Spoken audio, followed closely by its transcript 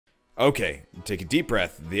Okay, take a deep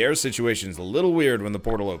breath. The air situation's a little weird when the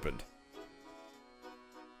portal opened.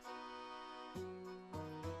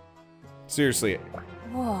 Seriously.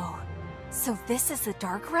 Whoa. So this is the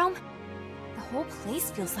Dark Realm? The whole place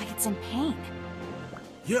feels like it's in pain.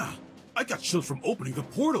 Yeah, I got chills from opening the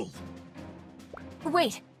portal.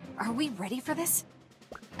 Wait, are we ready for this?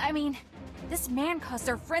 I mean, this man caused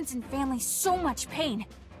our friends and family so much pain.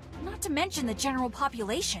 Not to mention the general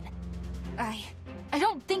population. I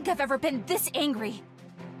don't think I've ever been this angry.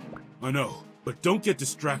 I know, but don't get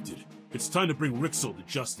distracted. It's time to bring Rixel to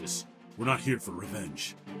justice. We're not here for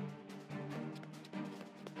revenge.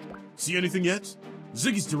 See anything yet?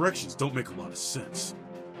 Ziggy's directions don't make a lot of sense.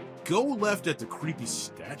 Go left at the creepy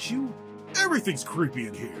statue? Everything's creepy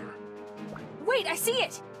in here. Wait, I see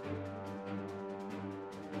it!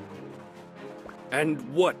 And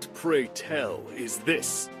what, pray tell, is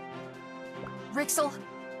this? Rixel,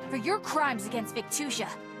 for your crimes against Victusia,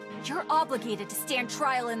 you're obligated to stand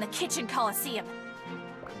trial in the Kitchen Coliseum.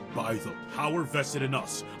 By the power vested in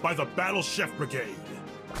us, by the Battle Chef Brigade.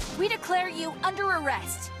 We declare you under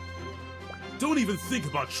arrest. Don't even think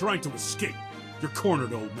about trying to escape. You're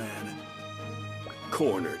cornered, old man.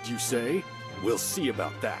 Cornered, you say? We'll see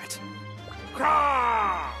about that.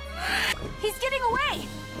 He's getting away!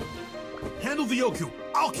 Handle the Oku.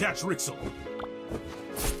 I'll catch Rixel.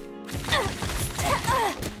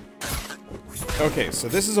 Okay, so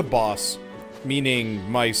this is a boss, meaning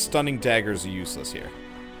my stunning daggers are useless here.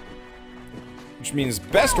 Which means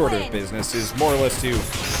best order of business is more or less to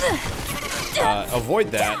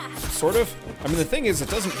avoid that, sort of. I mean, the thing is, it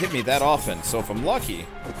doesn't hit me that often, so if I'm lucky...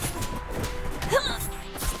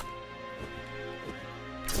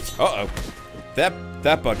 Uh-oh.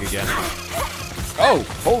 That bug again. Oh,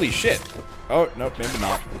 holy shit. Oh, nope, maybe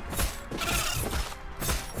not.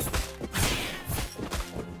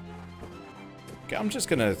 Okay, I'm just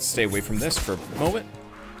gonna stay away from this for a moment.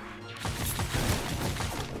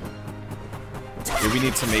 Yeah, we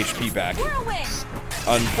need some HP back.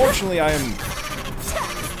 Unfortunately, I am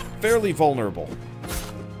fairly vulnerable.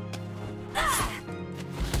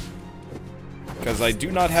 Because I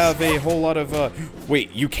do not have a whole lot of,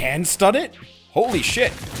 Wait, you can stun it? Holy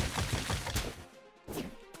shit.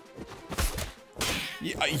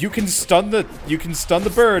 You can stun the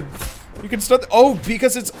bird. You can stun the, oh,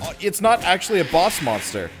 because it's not actually a boss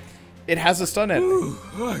monster. It has a stun at it. Ooh,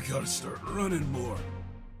 I gotta start running more.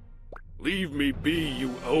 Leave me be,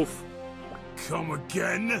 you oaf. Come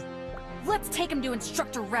again? Let's take him to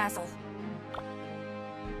Instructor Razzle.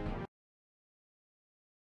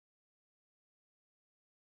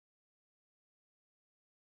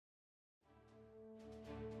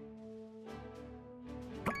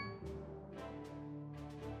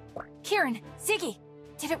 Kieran, Ziggy,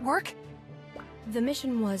 did it work? The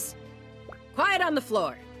mission was... Quiet on the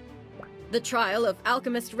floor! The trial of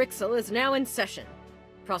Alchemist Rixel is now in session.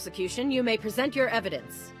 Prosecution, you may present your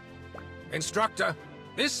evidence. Instructor,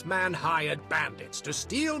 this man hired bandits to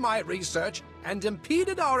steal my research and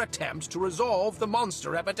impeded our attempt to resolve the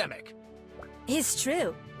monster epidemic. It's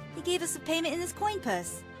true. He gave us a payment in his coin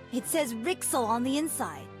purse. It says Rixel on the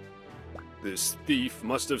inside. This thief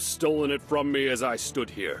must have stolen it from me as I stood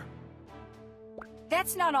here.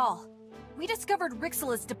 That's not all. We discovered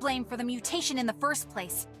Rixel is to blame for the mutation in the first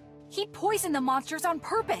place. He poisoned the monsters on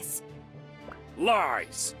purpose.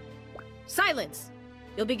 Lies! Silence!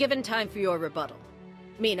 You'll be given time for your rebuttal.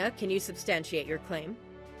 Mina, can you substantiate your claim?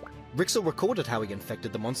 Rixel recorded how he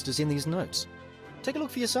infected the monsters in these notes. Take a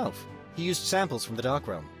look for yourself. He used samples from the Dark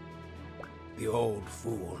Realm. The old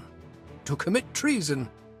fool. To commit treason,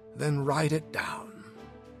 then write it down.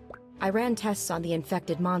 I ran tests on the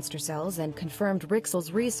infected monster cells and confirmed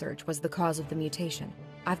Rixel's research was the cause of the mutation.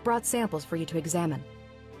 I've brought samples for you to examine.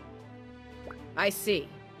 I see.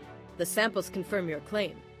 The samples confirm your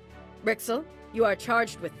claim. Rixel, you are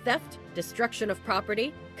charged with theft, destruction of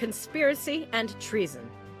property, conspiracy, and treason.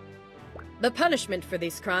 The punishment for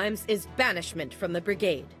these crimes is banishment from the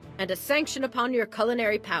Brigade, and a sanction upon your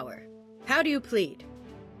culinary power. How do you plead?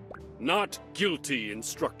 Not guilty,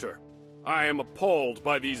 Instructor. I am appalled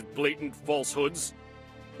by these blatant falsehoods.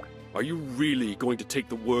 Are you really going to take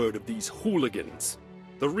the word of these hooligans?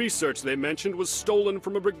 The research they mentioned was stolen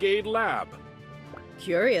from a Brigade lab.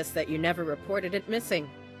 Curious that you never reported it missing.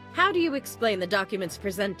 How do you explain the documents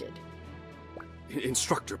presented?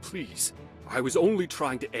 Instructor, please. I was only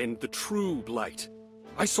trying to end the true blight.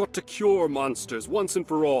 I sought to cure monsters once and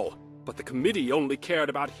for all, but the committee only cared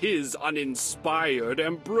about his uninspired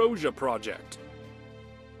Ambrosia project.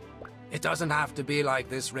 It doesn't have to be like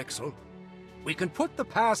this, Rixel. We can put the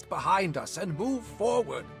past behind us and move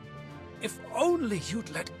forward. If only you'd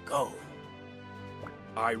let go.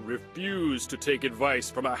 I refuse to take advice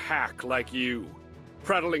from a hack like you,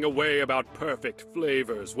 prattling away about perfect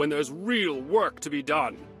flavors when there's real work to be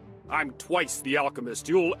done. I'm twice the alchemist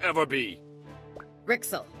you'll ever be.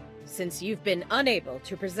 Rixel, since you've been unable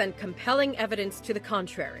to present compelling evidence to the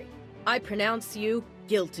contrary, I pronounce you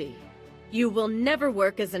guilty. You will never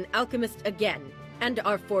work as an alchemist again, and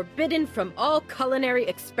are forbidden from all culinary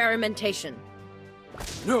experimentation.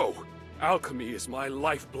 No! Alchemy is my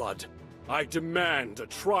lifeblood. I demand a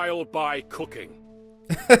trial by cooking.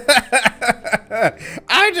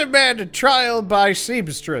 I demand a trial by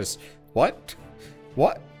seamstress. What?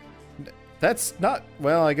 What? That's not...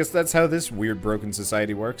 Well, I guess that's how this weird broken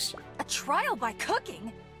society works. A trial by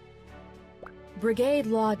cooking? Brigade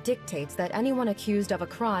law dictates that anyone accused of a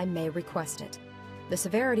crime may request it. The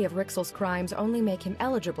severity of Rixel's crimes only make him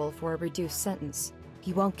eligible for a reduced sentence.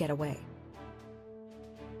 He won't get away.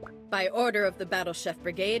 By order of the Battle Chef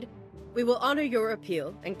Brigade, we will honor your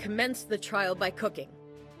appeal and commence the trial by cooking.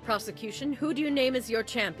 Prosecution, who do you name as your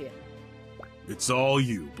champion? It's all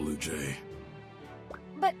you, Blue Jay.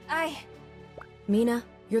 But Mina,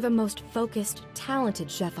 you're the most focused, talented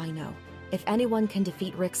chef I know. If anyone can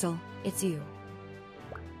defeat Rixel, it's you.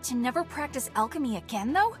 to never practice alchemy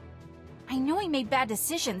again, though? I know he made bad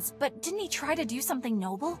decisions, but didn't he try to do something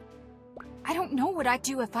noble? I don't know what I'd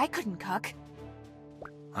do if I couldn't cook.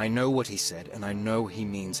 I know what he said, and I know he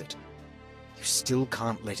means it. You still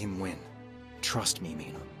can't let him win. Trust me,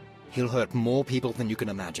 Mina. He'll hurt more people than you can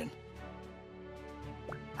imagine.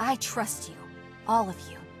 I trust you. All of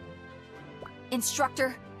you.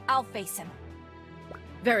 Instructor, I'll face him.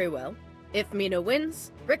 Very well. If Mina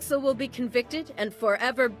wins, Rixel will be convicted and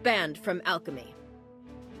forever banned from alchemy.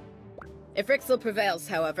 If Rixel prevails,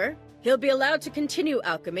 however, he'll be allowed to continue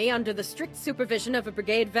alchemy under the strict supervision of a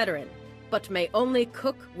Brigade veteran, but may only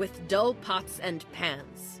cook with dull pots and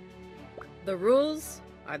pans. The rules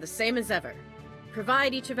are the same as ever.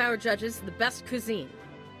 Provide each of our judges the best cuisine,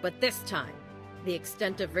 but this time, the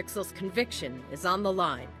extent of Rixel's conviction is on the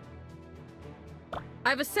line.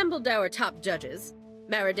 I've assembled our top judges,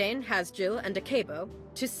 Maridane, Hasjil, and Akebo,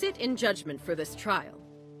 to sit in judgment for this trial.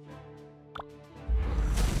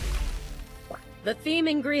 The theme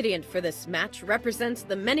ingredient for this match represents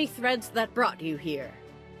the many threads that brought you here.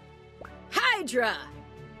 Hydra!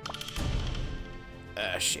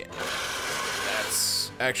 Shit.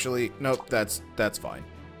 That's actually... Nope, that's fine.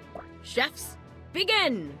 Chefs,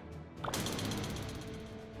 begin!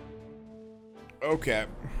 Okay.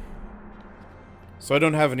 So I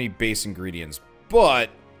don't have any base ingredients, but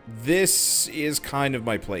this is kind of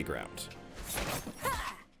my playground.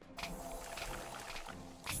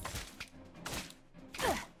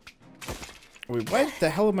 Wait, why the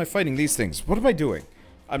hell am I fighting these things? What am I doing?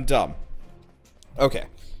 I'm dumb. Okay.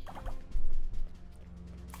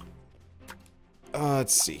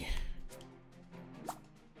 Let's see.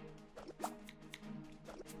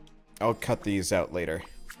 I'll cut these out later.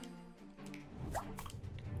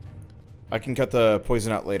 I can cut the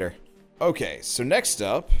poison out later. Okay, so next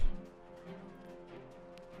up,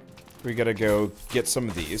 we gotta go get some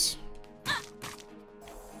of these.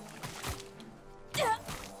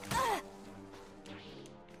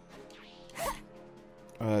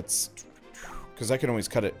 That's because I can always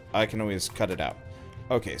cut it. I can always cut it out.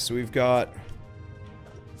 Okay, so we've got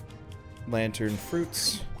lantern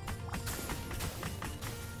fruits.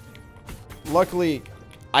 Luckily,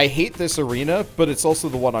 I hate this arena, but it's also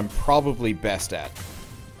the one I'm probably best at.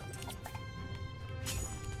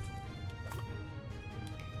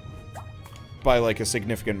 By like a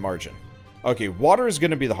significant margin. Okay, water is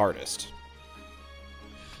going to be the hardest.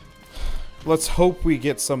 Let's hope we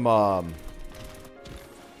get some,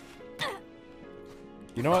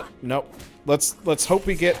 You know what? Nope. Let's hope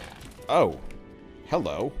we get... Oh.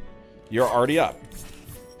 Hello. You're already up.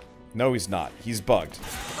 No, he's not. He's bugged.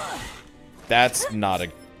 That's not a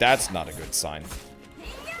good sign.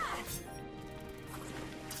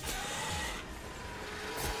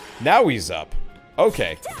 Now he's up.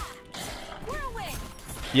 Okay.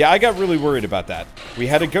 Yeah, I got really worried about that. We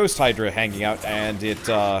had a ghost hydra hanging out, and it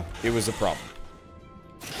was a problem.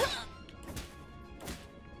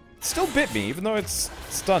 Still bit me, even though it's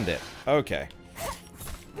stunned it. Okay.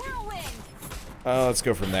 Let's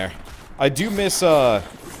go from there. I do miss, I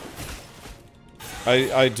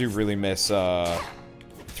do really miss,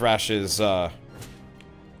 Thrash's,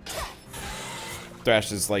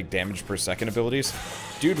 like, damage per second abilities.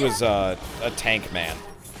 Dude was, a tank man.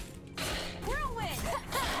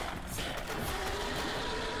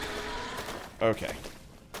 Okay.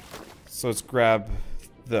 So let's grab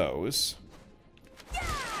those.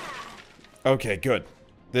 Okay, good.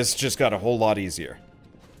 This just got a whole lot easier.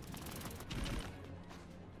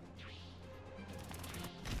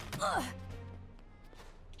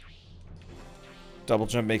 Double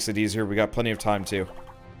jump makes it easier. We got plenty of time, too.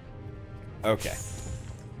 Okay.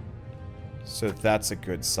 So that's a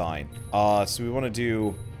good sign. So we want to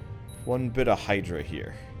do one bit of Hydra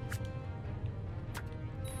here.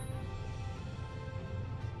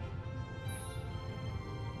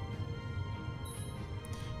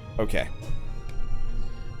 Okay.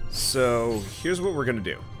 So here's what we're going to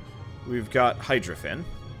do. We've got Hydrafin,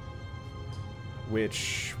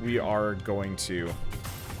 which we are going to...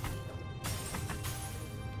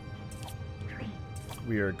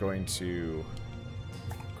 We are going to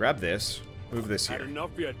grab this, move this here. Had enough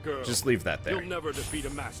yet, girl? Just leave that there. You'll never defeat a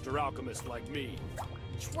master alchemist like me.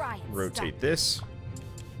 Try and Rotate stop. this.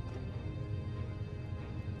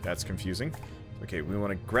 That's confusing. Okay, we want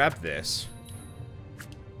to grab this.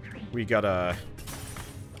 We gotta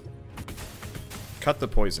cut the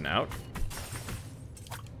poison out.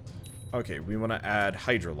 Okay, we want to add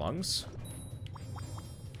Hydra Lungs.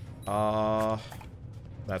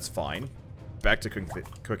 That's fine. Back to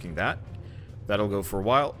cooking that. That'll go for a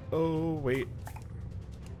while. Oh, wait.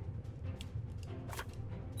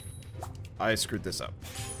 I screwed this up.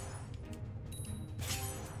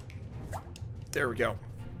 There we go.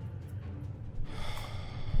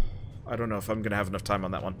 I don't know if I'm going to have enough time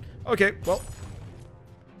on that one. Okay, well.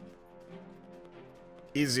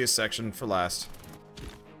 Easiest section for last.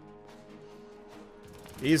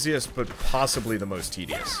 Easiest, but possibly the most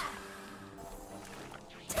tedious.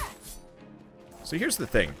 So here's the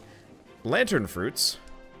thing. Lantern fruits.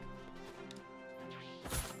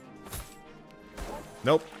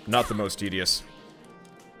 Nope, not the most tedious.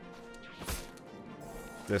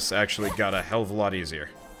 This actually got a hell of a lot easier.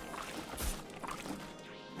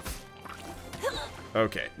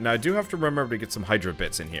 Okay, now I do have to remember to get some Hydra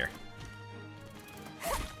bits in here.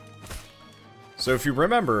 So if you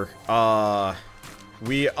remember,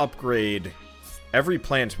 we upgrade every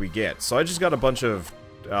plant we get. So I just got a bunch of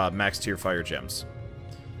max tier fire gems,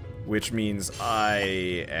 which means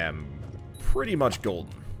I am pretty much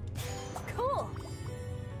golden. Cool.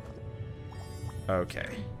 Okay.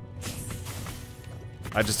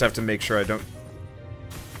 I just have to make sure I don't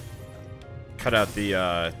cut out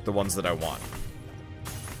the ones that I want.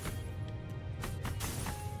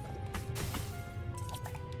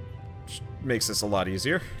 Which makes this a lot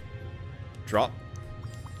easier. Drop.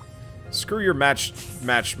 Screw your match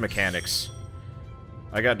mechanics.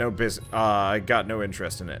 I got no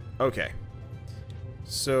interest in it. Okay.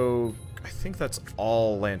 So I think that's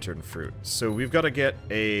all lantern fruit. So we've got to get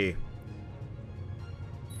a...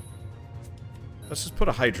 Let's just put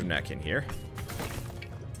a Hydra neck in here.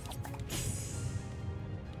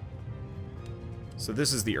 So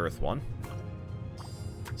this is the earth one.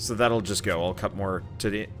 So that'll just go. I'll cut more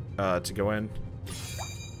to go in.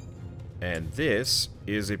 And this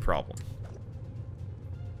is a problem.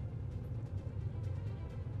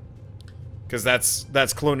 Because that's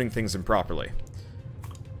cloning things improperly.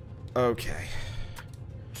 Okay.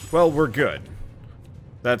 Well, we're good.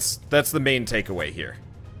 That's the main takeaway here.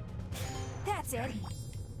 That's it.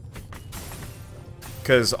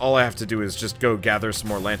 Because all I have to do is just go gather some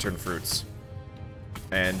more lantern fruits.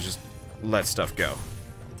 And just let stuff go.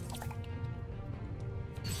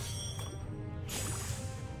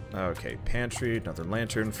 Okay, pantry, another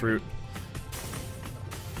lantern fruit.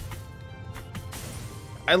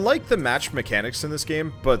 I like the match mechanics in this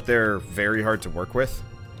game, but they're very hard to work with.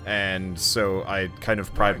 And so I kind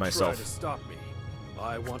of pride myself. Try to stop me.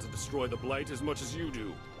 I want to destroy the Blight as much as you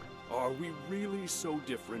do. Are we really so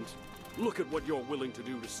different? Look at what you're willing to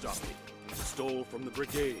do to stop me. Stole from the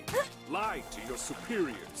Brigade, lied to your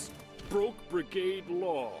superiors, broke Brigade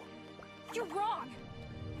law. You're wrong.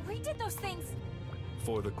 We did those things.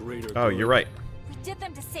 For the greater Oh, good. you're right. We did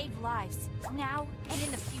them to save lives, now and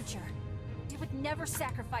in the future. We would never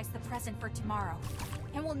sacrifice the present for tomorrow.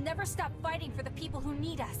 And we'll never stop fighting for the people who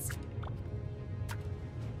need us.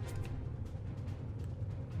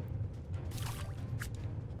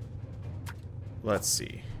 Let's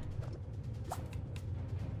see.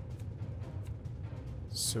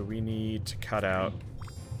 So we need to cut out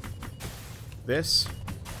this,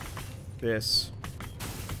 this,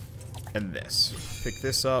 and this. Pick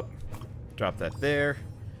this up, drop that there.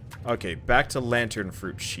 Okay, back to lantern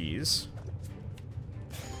fruit cheese.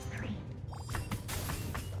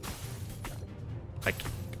 I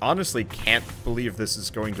honestly can't believe this is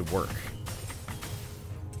going to work.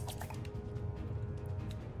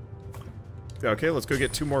 Okay, let's go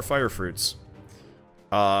get 2 more fire fruits.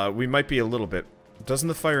 We might be a little bit... Doesn't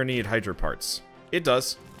the fire need Hydra parts? It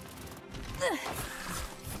does.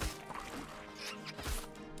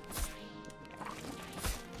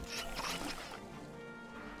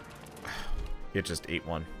 It just ate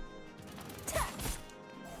one.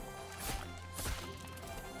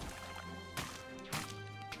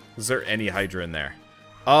 Is there any Hydra in there?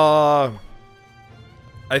 I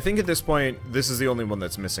think at this point, this is the only one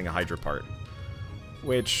that's missing a Hydra part.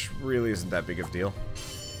 Which really isn't that big of a deal.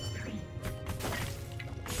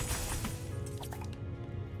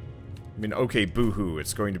 I mean, okay, boo-hoo.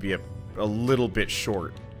 It's going to be a little bit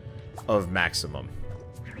short of maximum.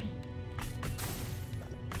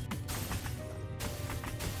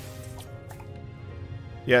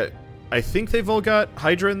 Yeah, I think they've all got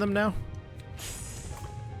Hydra in them now.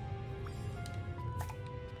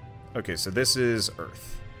 Okay, so this is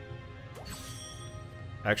Earth.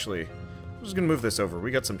 Actually, I'm just gonna move this over.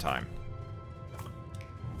 We got some time.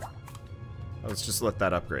 Let's just let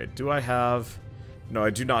that upgrade. Do I have... No, I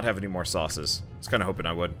do not have any more sauces. I was kind of hoping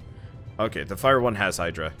I would. Okay, the fire one has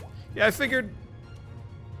Hydra. Yeah, I figured...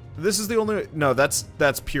 This is the only... No, that's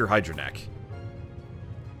pure Hydra neck.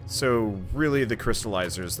 So, really, the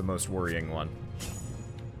crystallizer is the most worrying one.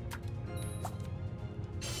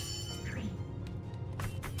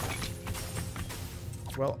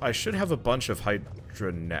 Well, I should have a bunch of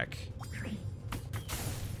Hydra neck.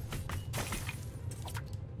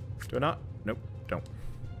 Do I not? Nope, don't.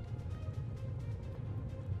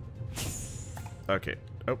 Okay.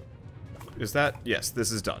 Oh. Is that? Yes,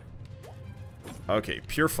 this is done. Okay,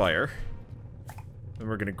 pure fire. Then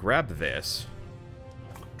we're gonna grab this.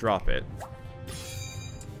 Drop it.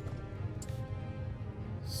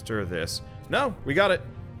 Stir this. No, we got it.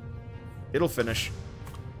 It'll finish.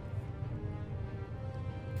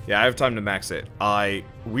 Yeah, I have time to max it.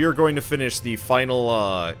 We are going to finish the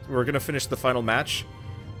final, we're gonna finish the final match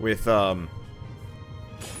with,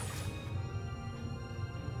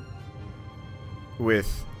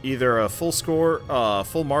 with either a full score,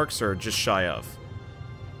 full marks, or just shy of.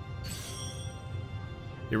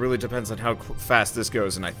 It really depends on how fast this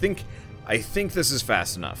goes, and I think this is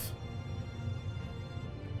fast enough.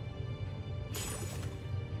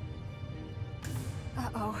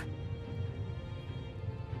 Uh-oh.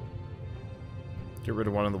 Get rid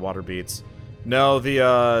of one of the water beets. No,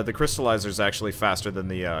 the crystallizer's actually faster than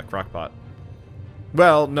the crockpot.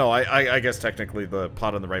 Well, no, I guess technically the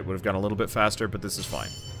pot on the right would have gone a little bit faster, but this is fine.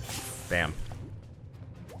 Bam.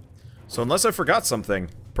 So unless I forgot something,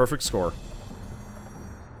 perfect score.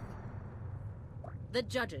 The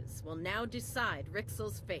judges will now decide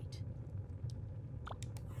Rixel's fate.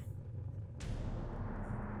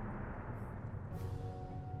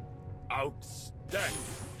 Outstanding.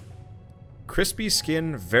 Crispy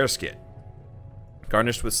skin Verskit.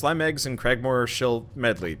 Garnished with slime eggs and Cragmore shell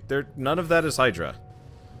medley. None of that is Hydra.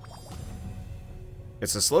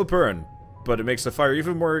 It's a slow burn, but it makes the fire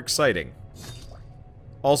even more exciting.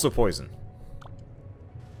 Also poison.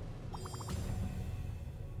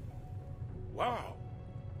 Wow.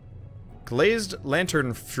 Glazed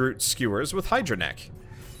lantern fruit skewers with Hydra neck.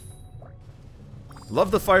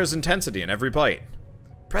 Love the fire's intensity in every bite.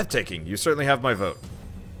 Breathtaking. You certainly have my vote.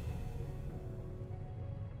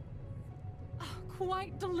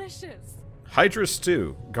 Quite delicious. Hydra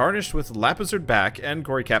stew, garnished with lapizard back and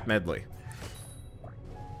gorycap medley.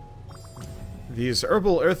 These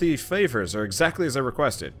herbal earthy flavors are exactly as I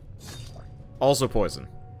requested. Also poison.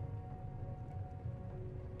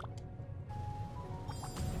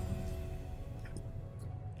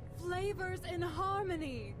 Flavors in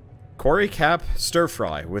harmony. Gorycap stir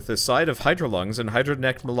fry with a side of Hydra lungs and Hydra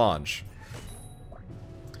neck melange.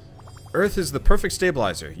 Earth is the perfect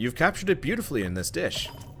stabilizer. You've captured it beautifully in this dish.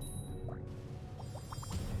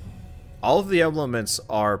 All of the elements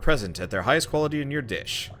are present at their highest quality in your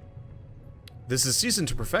dish. This is seasoned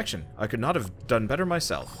to perfection. I could not have done better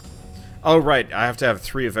myself. Oh, right. I have to have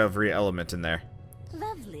 3 of every element in there.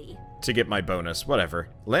 Lovely. To get my bonus. Whatever.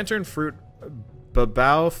 Lantern fruit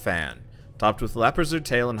babao fan. Topped with lapizard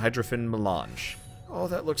tail and hydrofin melange. Oh,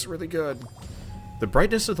 that looks really good. The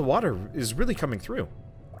brightness of the water is really coming through.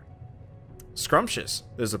 Scrumptious.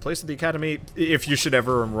 There's a place at the academy if you should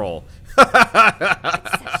ever enroll.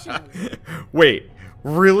 Wait,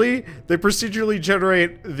 really? They procedurally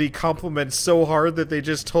generate the compliment so hard that they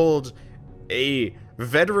just told a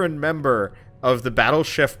veteran member of the Battle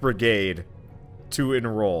Chef Brigade to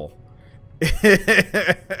enroll.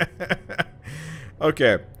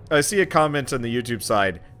 Okay, I see a comment on the YouTube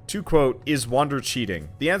side. To quote, is Wander cheating?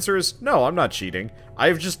 The answer is, no, I'm not cheating.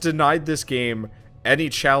 I've just denied this game any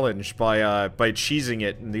challenge by cheesing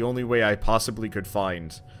it in the only way I possibly could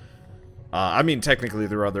find. I mean, technically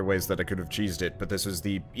there are other ways that I could have cheesed it, but this was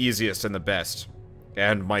the easiest and the best.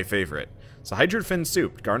 And my favorite. It's a hydrid fin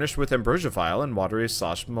soup, garnished with ambrosia vial and watery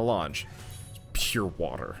sauce melange. It's pure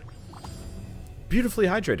water. beautifully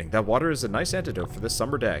hydrating. That water is a nice antidote for this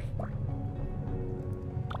summer day.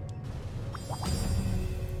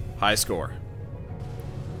 High score.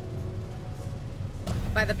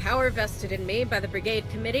 By the power vested in me by the Brigade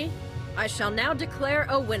Committee, I shall now declare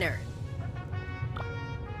a winner.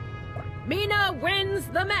 Mina wins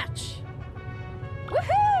the match!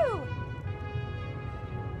 Woohoo!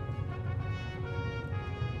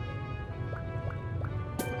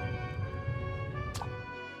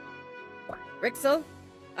 Rixel,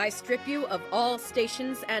 I strip you of all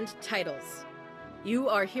stations and titles. You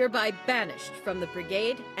are hereby banished from the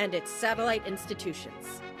Brigade and its satellite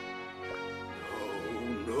institutions.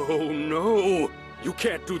 No, no! You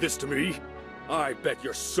can't do this to me! I bet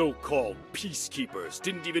your so-called peacekeepers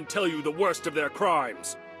didn't even tell you the worst of their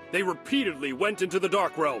crimes. They repeatedly went into the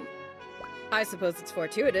Dark Realm. I suppose it's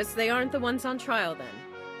fortuitous they aren't the ones on trial then.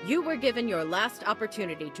 You were given your last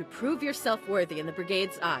opportunity to prove yourself worthy in the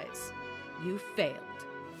Brigade's eyes. You failed.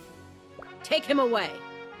 Take him away!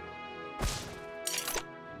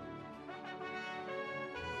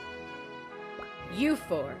 You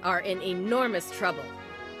four are in enormous trouble.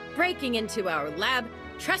 Breaking into our lab,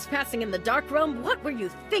 trespassing in the Dark Realm, what were you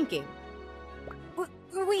thinking?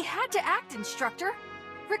 We had to act, Instructor.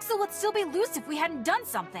 Rixel would still be loose if we hadn't done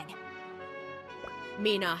something.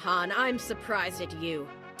 Mina Han, I'm surprised at you.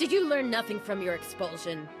 Did you learn nothing from your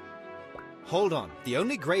expulsion? Hold on. The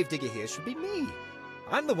only gravedigger here should be me.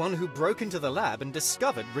 I'm the one who broke into the lab and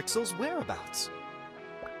discovered Rixel's whereabouts.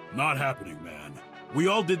 Not happening, man. We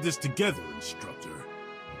all did this together, Instructor.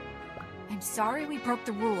 I'm sorry we broke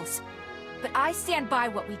the rules, but I stand by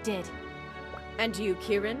what we did. And you,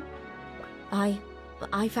 Kieran? I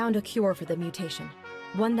found a cure for the mutation.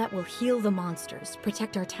 One that will heal the monsters,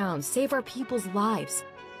 protect our towns, save our people's lives.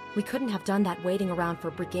 We couldn't have done that waiting around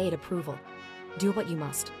for Brigade approval. Do what you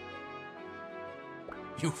must.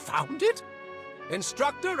 You found it?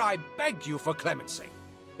 Instructor, I beg you for clemency.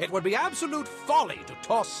 It would be absolute folly to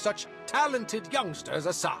toss such talented youngsters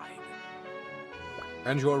aside.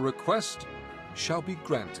 And your request shall be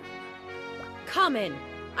granted. Come in.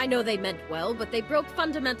 I know they meant well, but they broke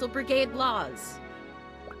fundamental Brigade laws.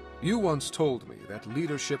 You once told me that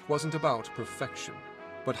leadership wasn't about perfection,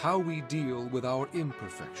 but how we deal with our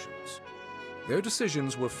imperfections. Their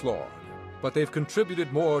decisions were flawed, but they've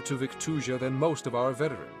contributed more to Victusia than most of our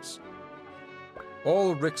veterans.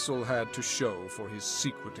 All Rixel had to show for his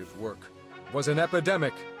secretive work was an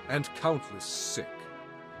epidemic and countless sick.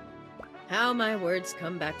 How my words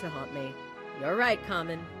come back to haunt me. You're right,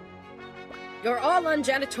 Common. You're all on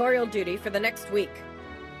janitorial duty for the next week,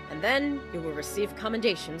 and then you will receive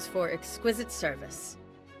commendations for exquisite service.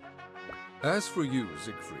 As for you,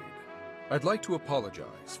 Siegfried, I'd like to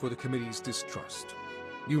apologize for the committee's distrust.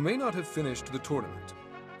 You may not have finished the tournament,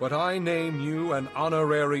 but I name you an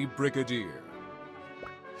honorary Brigadier.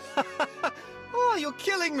 Oh, you're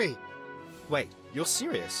killing me! Wait, you're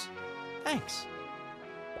serious? Thanks.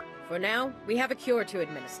 For now, we have a cure to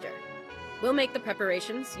administer. We'll make the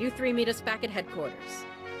preparations. You three meet us back at headquarters.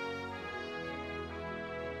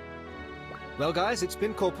 Well, guys, it's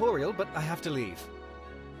been corporeal, but I have to leave.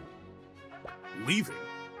 Leaving?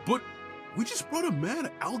 But we just brought a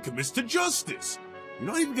mad alchemist to justice! You're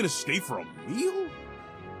not even gonna stay for a meal?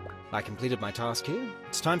 I completed my task here.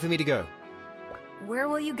 It's time for me to go. Where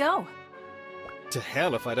will you go? To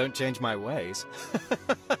hell if I don't change my ways.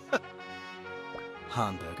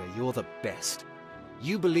 Hamburger, you're the best.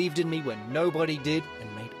 You believed in me when nobody did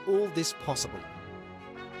and made all this possible.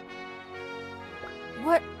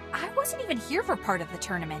 What? I wasn't even here for part of the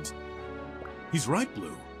tournament. He's right,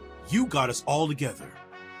 Blue. You got us all together.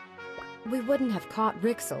 We wouldn't have caught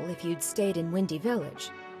Rixel if you'd stayed in Windy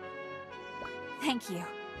Village. Thank you.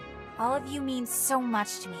 All of you mean so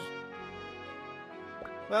much to me.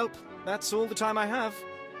 Well, that's all the time I have.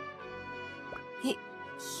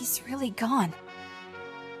 He's really gone.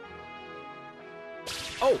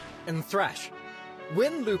 Oh, and Thrash.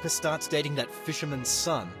 When Lupus starts dating that fisherman's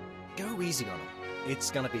son, go easy on him.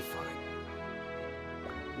 It's gonna be fine.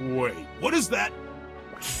 Wait, what is that?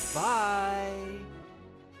 Bye.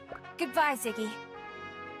 Goodbye, Ziggy.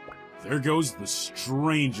 There goes the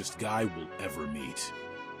strangest guy we'll ever meet.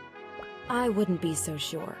 I wouldn't be so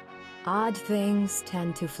sure. Odd things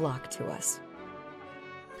tend to flock to us.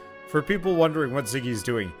 For people wondering what Ziggy's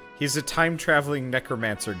doing, he's a time-traveling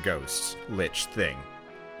necromancer ghost lich thing.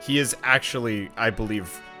 He is actually, I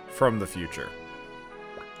believe, from the future.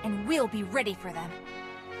 And we'll be ready for them.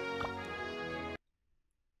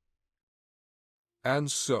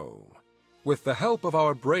 And so, with the help of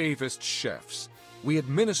our bravest chefs, we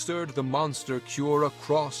administered the monster cure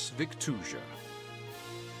across Victusia.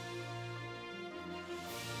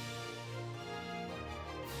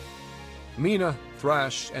 Mina,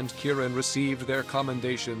 Thrash, and Kieran received their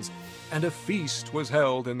commendations, and a feast was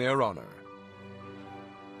held in their honor.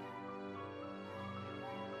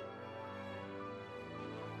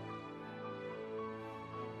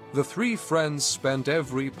 The three friends spent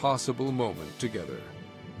every possible moment together,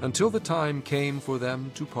 until the time came for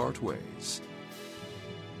them to part ways.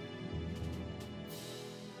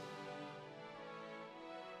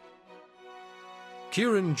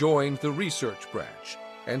 Kieran joined the research branch,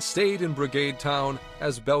 and stayed in Brigade Town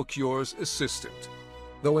as Belchior's assistant,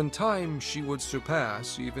 though in time she would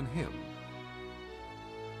surpass even him.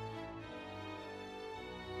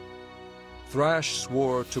 Thrash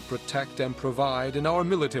swore to protect and provide in our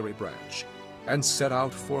military branch, and set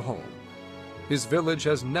out for home. His village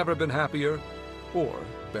has never been happier or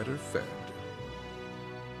better fed.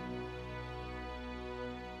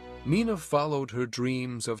 Mina followed her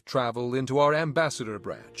dreams of travel into our ambassador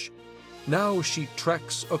branch. Now she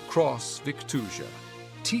treks across Victusia,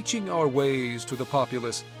 teaching our ways to the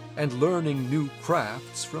populace and learning new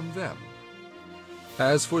crafts from them.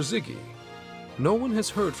 As for Ziggy, no one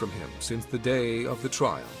has heard from him since the day of the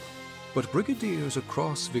trial, but brigadiers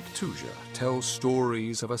across Victusia tell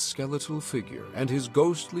stories of a skeletal figure and his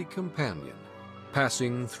ghostly companion,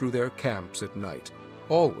 passing through their camps at night,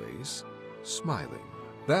 always smiling.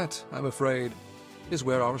 That, I'm afraid, is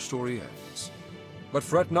where our story ends. But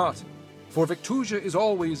fret not, for Victusia is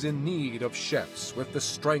always in need of chefs with the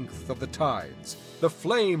strength of the tides, the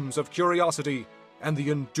flames of curiosity, and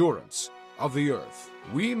the endurance of the earth.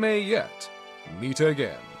 We may yet meet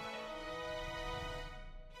again.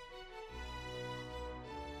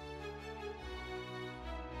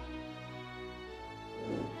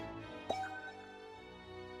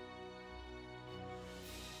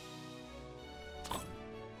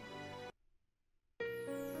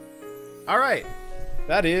 Alright,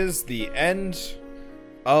 that is the end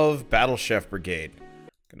of Battle Chef Brigade.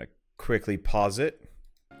 Gonna quickly pause it.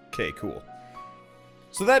 Okay, cool.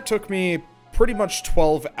 So that took me pretty much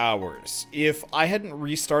 12 hours. If I hadn't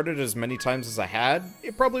restarted as many times as I had,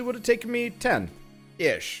 it probably would have taken me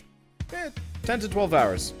 10-ish. 10 to 12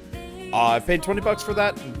 hours. I paid 20 bucks for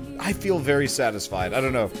that. I feel very satisfied. I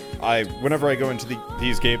don't know. Whenever I go into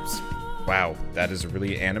these games... Wow, that is a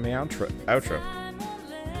really anime outro.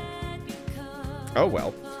 Oh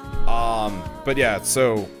well. But yeah,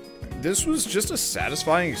 so this was just a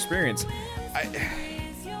satisfying experience.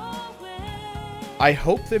 I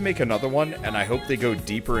hope they make another one, and I hope they go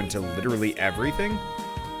deeper into literally everything.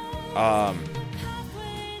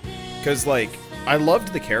 Because, like, I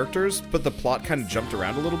loved the characters, but the plot kind of jumped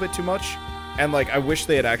around a little bit too much. And, like, I wish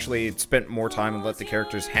they had actually spent more time and let the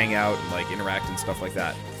characters hang out and, like, interact and stuff like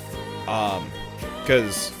that.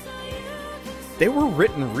 Because they were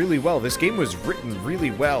written really well. This game was written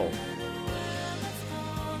really well.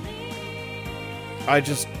 I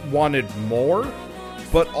just wanted more,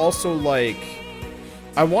 but also, like...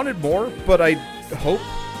 I wanted more, but I hope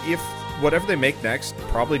if whatever they make next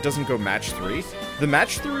probably doesn't go match 3. The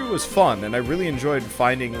match 3 was fun, and I really enjoyed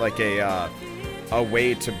finding, like, a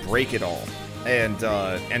way to break it all and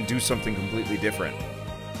do something completely different.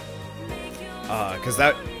 Because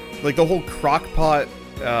that, like, the whole Crockpot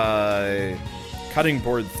cutting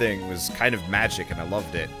board thing was kind of magic, and I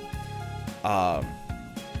loved it.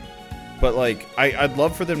 But, like, I'd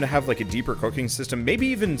love for them to have, like, a deeper cooking system. Maybe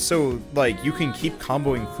even so, like, you can keep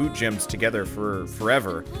comboing food gems together for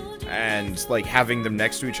forever. And, like, having them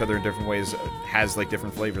next to each other in different ways has, like,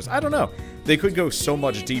 different flavors. I don't know. They could go so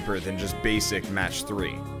much deeper than just basic match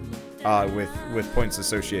 3. With points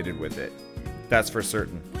associated with it. That's for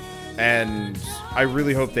certain. And I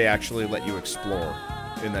really hope they actually let you explore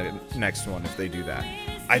in the next one if they do that.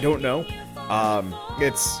 I don't know.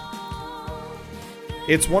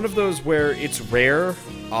 It's one of those where it's rare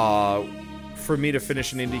for me to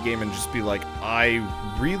finish an indie game and just be like, I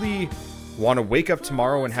really want to wake up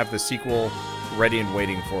tomorrow and have the sequel ready and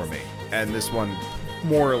waiting for me. And this one,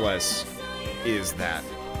 more or less, is that.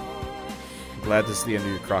 I'm glad this is the end of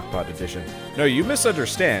your Crockpot edition. No, you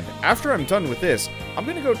misunderstand. After I'm done with this, I'm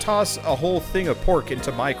going to go toss a whole thing of pork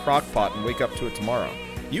into my Crockpot and wake up to it tomorrow.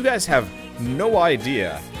 You guys have no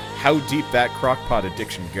idea how deep that Crockpot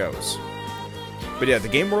addiction goes. But yeah, the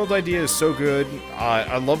game world idea is so good.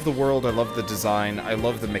 I love the world, I love the design, I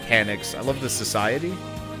love the mechanics, I love the society,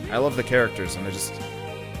 I love the characters, and I just...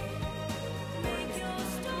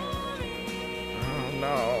 Oh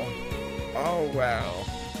no. Oh well.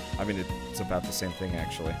 I mean, it's about the same thing,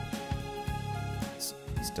 actually. It's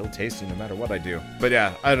still tasty no matter what I do. But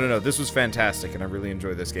yeah, I don't know, this was fantastic, and I really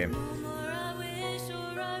enjoy this game.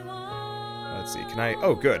 Let's see, can I...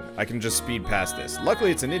 Oh, good. I can just speed past this.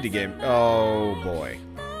 Luckily, it's an indie game. Oh, boy.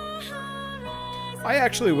 I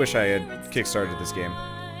actually wish I had kickstarted this game.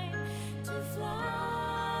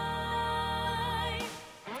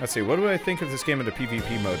 Let's see, what do I think of this game with a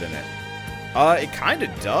PvP mode in it? It kinda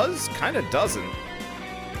does, kinda doesn't.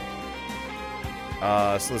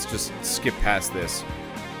 So let's just skip past this.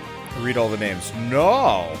 Read all the names.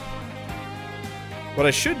 No! What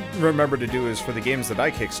I should remember to do is for the games that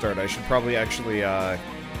I kickstart, I should probably actually,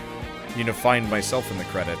 you know, find myself in the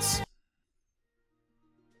credits.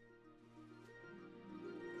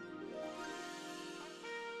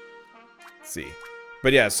 Let's see.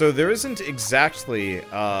 But yeah, so there isn't exactly,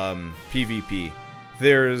 PvP.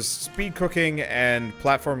 There's speed cooking and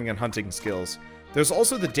platforming and hunting skills. There's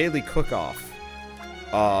also the daily cook-off.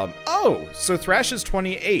 Oh! So Thrash is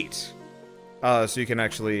 28. So you can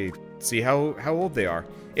actually see how old they are.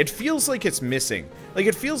 It feels like it's missing. Like,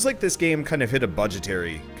 it feels like this game kind of hit a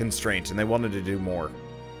budgetary constraint and they wanted to do more.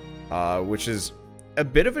 Which is a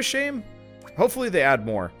bit of a shame. Hopefully they add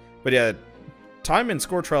more. But yeah, time and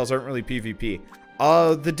score trials aren't really PvP.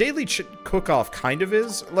 The daily cook-off kind of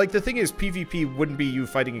is. Like, the thing is, PvP wouldn't be you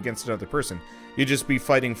fighting against another person. You'd just be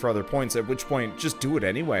fighting for other points, at which point, just do it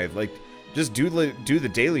anyway. Like, just do the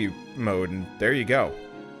daily mode, and there you go.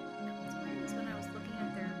 When I was looking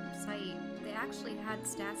at their site, they actually had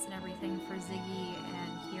stats and everything for Ziggy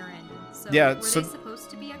and Kieran. So yeah, were so they supposed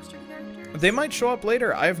to be extra characters? They might show up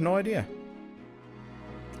later. I have no idea.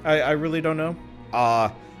 I really don't know.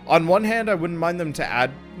 On one hand, I wouldn't mind them to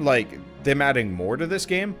add, like, them adding more to this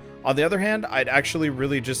game. On the other hand, I'd actually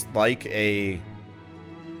really just like a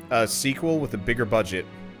sequel with a bigger budget,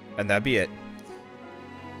 and that'd be it.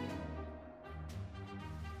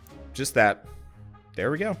 Just that.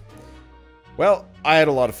 There we go. Well, I had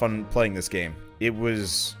a lot of fun playing this game. It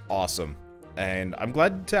was awesome, and I'm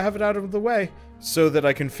glad to have it out of the way so that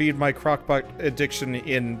I can feed my Crockpot addiction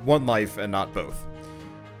in one life and not both.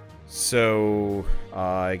 So,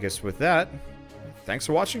 I guess with that, thanks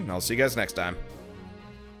for watching, and I'll see you guys next time.